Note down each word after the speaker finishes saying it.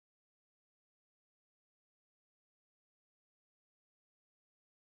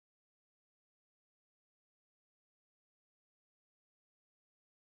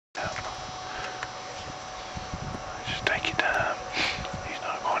your time. He's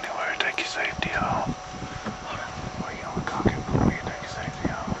not going anywhere. Take your safety off. Where you want to cock it before you take your safety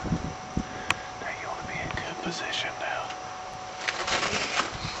off? Now you want to be in good position now.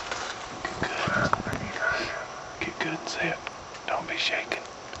 Get good and set. Don't be shaking.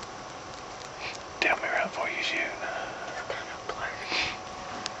 Tell me right before you shoot.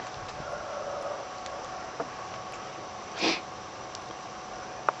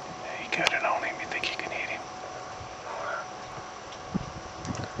 You got it on him. You think you can hit him?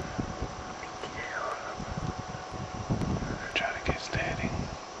 Try to get steady.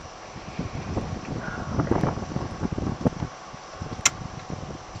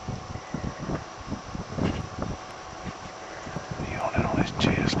 You want it on his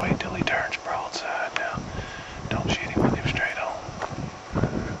chest. Wait till he turns broadside now. Don't shoot him with him straight on.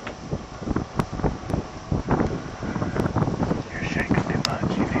 You're shaking too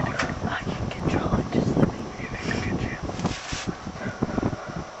much. You need to I can control it. Just let me. You need to get you.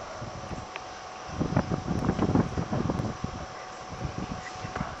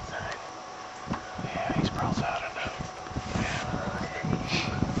 Get broadside. Yeah, he's broadside enough. Yeah.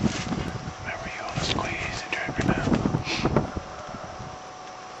 Remember, you want to squeeze the trigger now.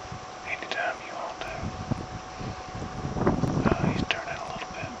 Anytime you want to. He's turning a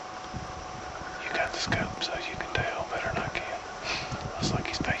little bit. You got the scope so you can tell better than I can. Looks like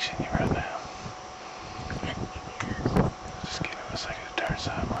he's facing you right now. Just give him a second to turn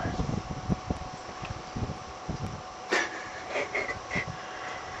sideways.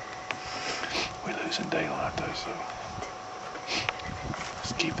 We're losing daylight though, so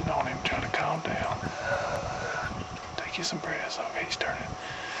just keep it on him, try to calm down. Take you some breaths. Okay, he's turning.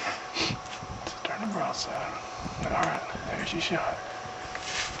 Just turn him broadside. Alright, there's your shot.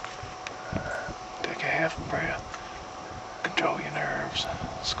 Take a half breath. Control your nerves.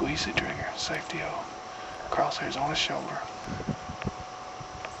 Squeeze the trigger. Safety off. Crosshairs on his shoulder.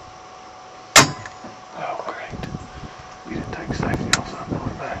 Oh, great. You didn't take safety off, so I'm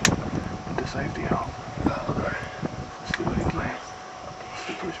going back. Put the safety off. Let's do it again. It's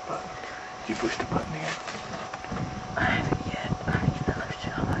the push button. Did you push the button in? I haven't yet. I need another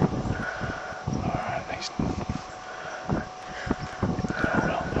shot. Alright, next.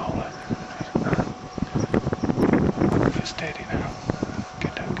 Hold it. Get steady now.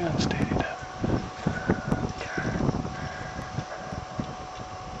 Get that gun steady now.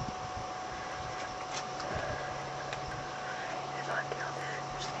 If I kill this,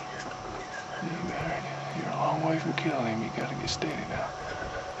 just need to squeeze this. You're a long way from killing him. You gotta get steady now.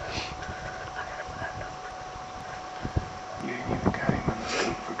 You ain't even got him in the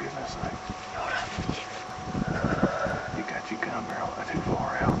scope, for goodness sake. You got your gun barrel too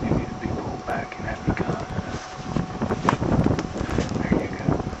far out. You need to be pulled back and have your gun. There you go.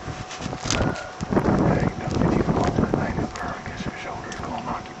 Hey, don't let you fall. That thing is burn against your shoulder. It's gonna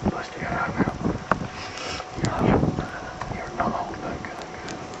knock you, bust you out now. You're not holding that gun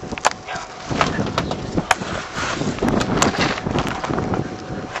good.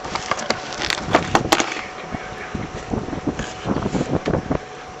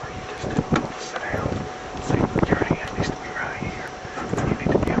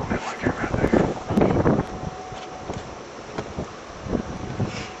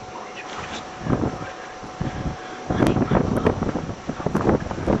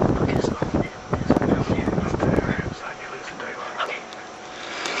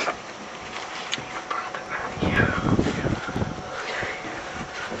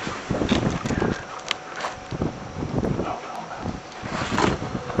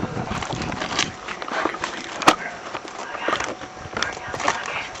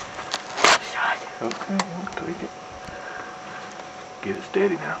 Okay, we'll take it. Get it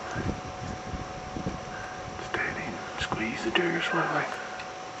steady now. Steady. Squeeze the trigger slowly.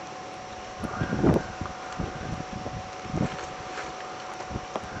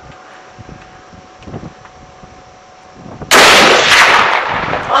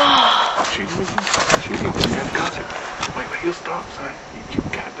 Shoot him. Shoot him. You gotta cut it. Wait, he'll stop, son. You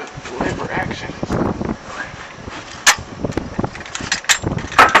got to deliver action.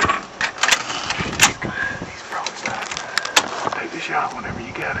 He's broadside. Take the shot whenever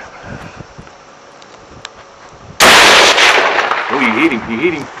you got it. Oh, you hit him. You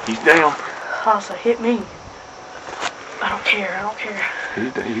hit him. He's down. Also hit me. I don't care. I don't care.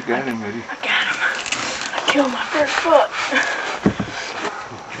 You got him, buddy. I got him. I killed my first buck.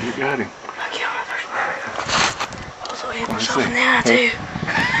 You got him. I killed my first buck. Also hit myself in the eye too.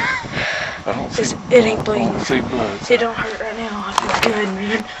 I don't see. It ain't bleeding. I don't see blood. It don't hurt right now. I feel good,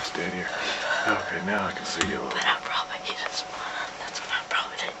 man. Steadier. Okay, now I can see you a little. But I probably hit it. That's what I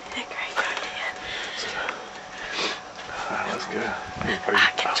probably didn't hit it great right then.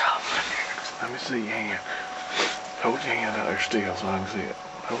 I can drop under. Let me see your hand. Hold your hand out there still so I can see it.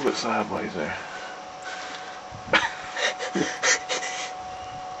 Hold it sideways there.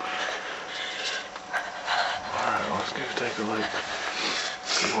 Alright, let's go take a look.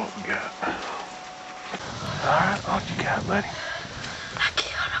 See what we got. Alright, what you got, buddy? I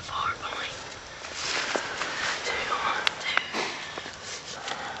got a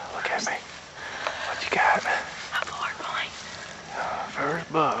 4.2. Look at me. What you got? A 4.2.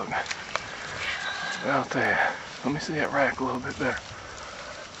 First bug. Out there. Let me see that rack a little bit better.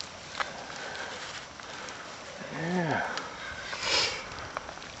 Yeah.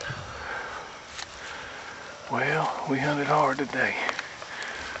 Well, we hunted hard today.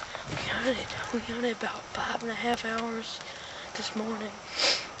 We hunted about 5.5 hours this morning.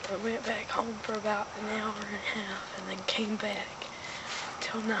 I went back home for about an hour and a half and then came back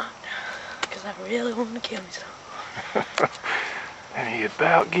till night because I really wanted to kill me some. And you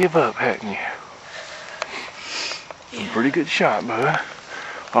about give up, hadn't you? Yeah. Pretty good shot, bud.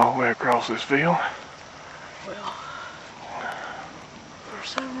 All the way across this field. Well, for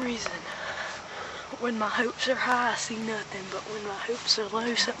some reason, when my hopes are high, I see nothing, but when my hopes are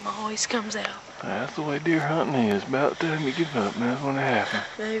low, something always comes out. That's the way deer hunting is. About the time you give up, man, that's when it happens.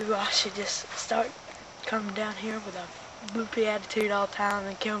 Maybe I should just start coming down here with a loopy attitude all the time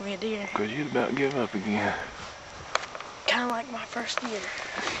and kill me a deer. Because you'd about give up again. Kind of like my first year.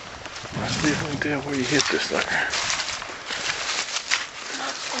 Let's see if we can tell where you hit this sucker.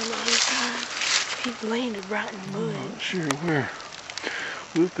 On the other side, he landed right in the mud. I'm not sure where.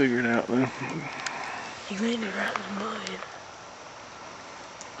 We'll figure it out then. He landed right in the mud.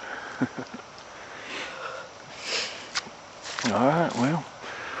 Alright, well,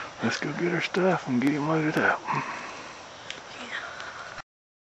 let's go get our stuff and get him loaded up.